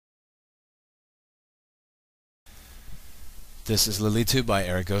This is Lilitu by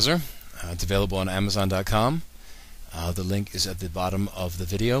Eric Gozer. It's available on Amazon.com. The link is at the bottom of the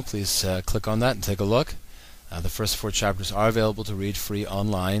video. Please click on that and take a look. The first 4 chapters are available to read free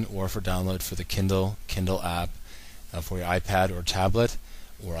online or for download for the Kindle app for your iPad or tablet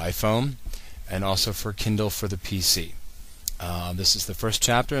or iPhone, and also for Kindle for the PC. This is the first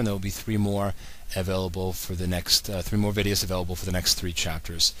chapter, and there will be 3 more available for the next 3 more videos available for the next 3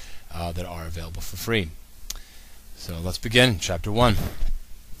 chapters that are available for free. So let's begin. Chapter 1.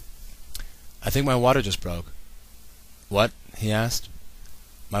 I think my water just broke. What? He asked.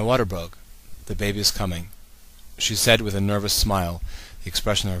 My water broke. The baby is coming, she said with a nervous smile, the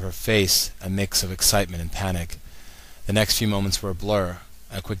expression of her face a mix of excitement and panic. The next few moments were a blur,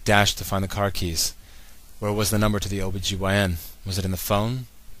 a quick dash to find the car keys. Where was the number to the OBGYN? Was it in the phone?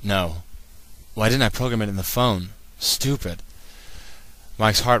 No. Why didn't I program it in the phone? Stupid.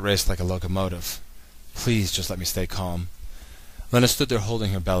 Mike's heart raced like a locomotive. Please just let me stay calm. Lena stood there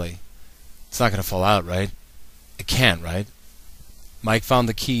holding her belly. It's not going to fall out, right? It can't, right? Mike found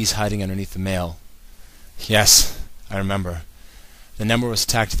the keys hiding underneath the mail. Yes, I remember. The number was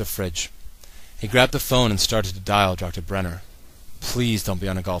tacked to the fridge. He grabbed the phone and started to dial Dr. Brenner. Please don't be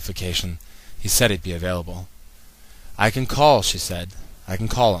on a golf vacation. He said he'd be available. I can call, she said. I can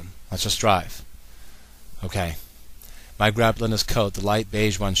call him. Let's just drive. Okay. Mike grabbed Linda's coat, the light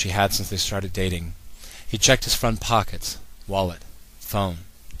beige one she had since they started dating. He checked his front pockets. Wallet. Phone.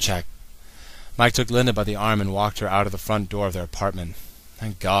 Check. Mike took Linda by the arm and walked her out of the front door of their apartment.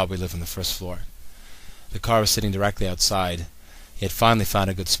 Thank God we live on the first floor. The car was sitting directly outside. He had finally found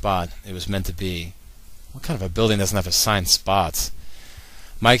a good spot. It was meant to be. What kind of a building doesn't have assigned spots?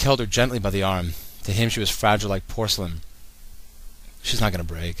 Mike held her gently by the arm. To him she was fragile like porcelain. She's not going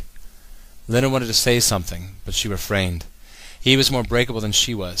to break. Linda wanted to say something, but she refrained. He was more breakable than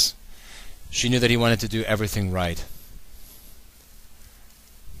she was. She knew that he wanted to do everything right.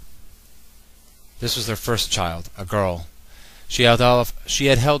 This was their first child, a girl. She had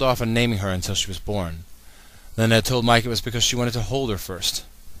held off on naming her until she was born. Linda had told Mike it was because she wanted to hold her first.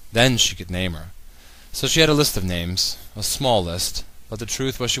 Then she could name her. So she had a list of names, a small list, but the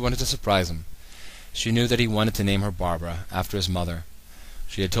truth was she wanted to surprise him. She knew that he wanted to name her Barbara, after his mother.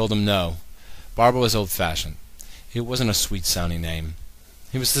 She had told him no. Barbara was old-fashioned. It wasn't a sweet-sounding name.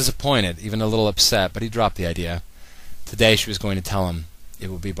 He was disappointed, even a little upset, but he dropped the idea. Today she was going to tell him it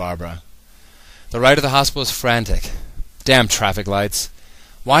would be Barbara. The ride to the hospital was frantic. Damn traffic lights.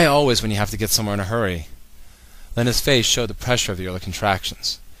 Why always when you have to get somewhere in a hurry? Linda's face showed the pressure of the early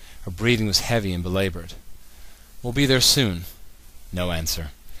contractions. Her breathing was heavy and belabored. We'll be there soon. No answer.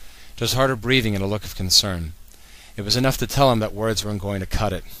 Just harder breathing and a look of concern. It was enough to tell him that words weren't going to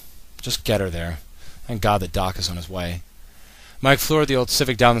cut it. Just get her there. Thank God that Doc is on his way. Mike floored the old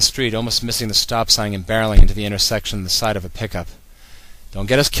Civic down the street, almost missing the stop sign and barreling into the intersection on the side of a pickup. Don't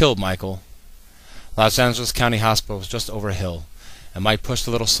get us killed, Michael. Los Angeles County Hospital was just over a hill, and Mike pushed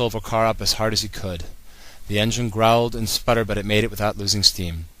the little silver car up as hard as he could. The engine growled and sputtered, but it made it without losing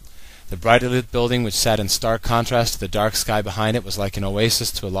steam. The brightly lit building, which sat in stark contrast to the dark sky behind it, was like an oasis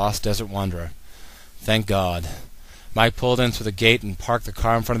to a lost desert wanderer. Thank God. Mike pulled in through the gate and parked the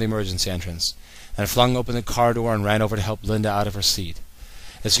car in front of the emergency entrance, and flung open the car door and ran over to help Linda out of her seat.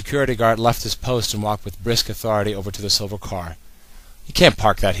 The security guard left his post and walked with brisk authority over to the silver car. You can't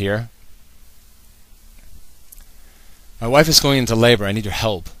park that here. My wife is going into labor. I need your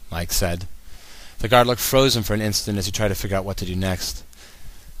help, Mike said. The guard looked frozen for an instant as he tried to figure out what to do next.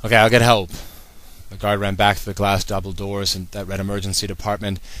 Okay, I'll get help. The guard ran back to the glass double doors that read emergency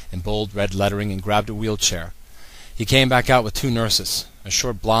department in bold red lettering and grabbed a wheelchair. He came back out with 2 nurses, a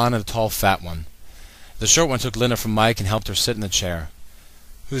short blonde and a tall fat one. The short one took Linda from Mike and helped her sit in the chair.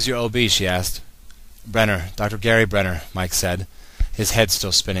 Who's your OB? She asked. Brenner, Dr. Gary Brenner, Mike said, his head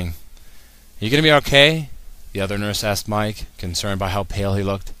still spinning. Are you going to be okay? The other nurse asked Mike, concerned by how pale he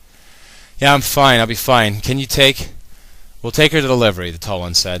looked. Yeah, I'm fine. I'll be fine. Can you take... We'll take her to delivery, the tall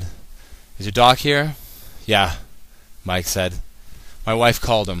one said. Is your doc here? Yeah, Mike said. My wife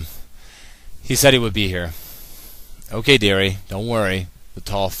called him. He said he would be here. Okay, dearie, don't worry, the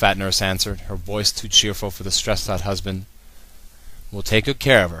tall, fat nurse answered, her voice too cheerful for the stressed-out husband. We'll take good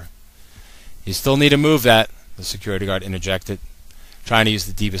care of her. You still need to move that, the security guard interjected, trying to use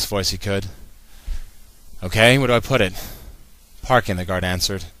the deepest voice he could. Okay, where do I put it? Parking, the guard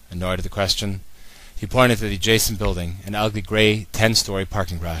answered, annoyed at the question. He pointed to the adjacent building, an ugly gray 10-story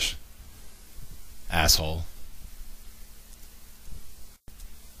parking garage. Asshole.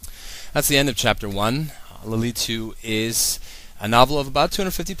 That's the end of Chapter 1. Lilitu is a novel of about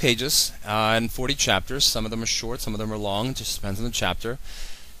 250 pages and 40 chapters. Some of them are short, some of them are long. It just depends on the chapter.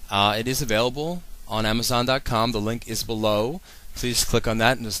 It is available on Amazon.com. The link is below. Please click on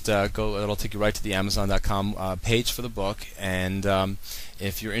that and just go. It'll take you right to the Amazon.com page for the book. And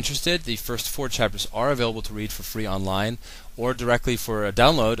if you're interested, the first 4 chapters are available to read for free online, or directly for a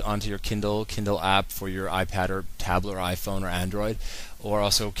download onto your Kindle app for your iPad or tablet or iPhone or Android, or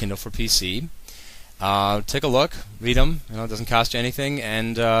also Kindle for PC. Take a look, read them. It doesn't cost you anything,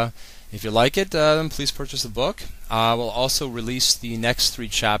 and if you like it, then please purchase the book. We'll also release the next 3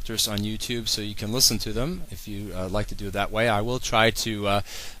 chapters on YouTube so you can listen to them if you like to do it that way. I will try to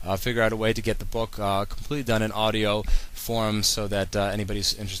figure out a way to get the book completely done in audio form so that anybody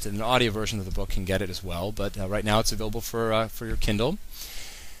who's interested in an audio version of the book can get it as well. But right now it's available for your Kindle.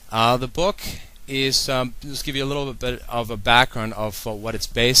 The book is just give you a little bit of a background of what it's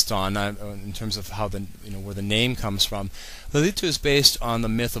based on in terms of how where the name comes from. Lilitu is based on the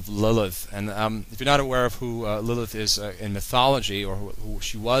myth of Lilith, and if you're not aware of who Lilith is in mythology, or who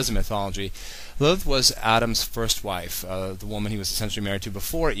she was in mythology, Lilith was Adam's first wife, the woman he was essentially married to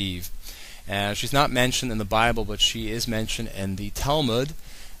before Eve. She's not mentioned in the Bible, but she is mentioned in the Talmud,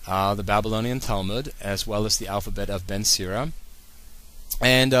 the Babylonian Talmud, as well as the alphabet of Ben Sira.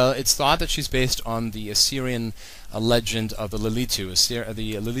 And it's thought that she's based on the Assyrian legend of the Lilitu.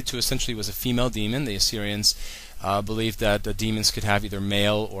 The Lilitu essentially was a female demon. The Assyrians believed that the demons could have either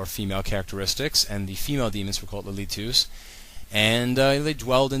male or female characteristics, and the female demons were called Lilitus. And they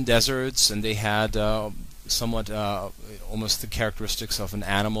dwelled in deserts, and they had somewhat almost the characteristics of an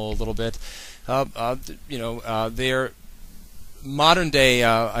animal a little bit. They're modern day.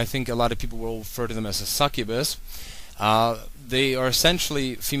 I think a lot of people will refer to them as a succubus. They are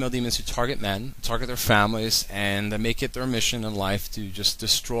essentially female demons who target men, target their families, and make it their mission in life to just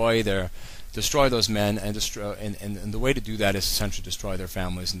destroy those men, and the way to do that is essentially destroy their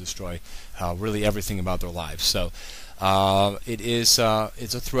families and destroy really everything about their lives. So it's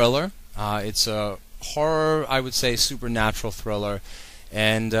a thriller. It's a horror, I would say, supernatural thriller.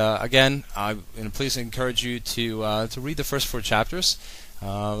 And again, please encourage you to read the first 4 chapters.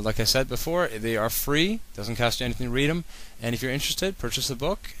 Like I said before, they are free. Doesn't cost you anything to read them. And if you're interested, purchase the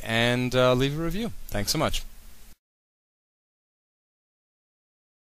book and leave a review. Thanks so much.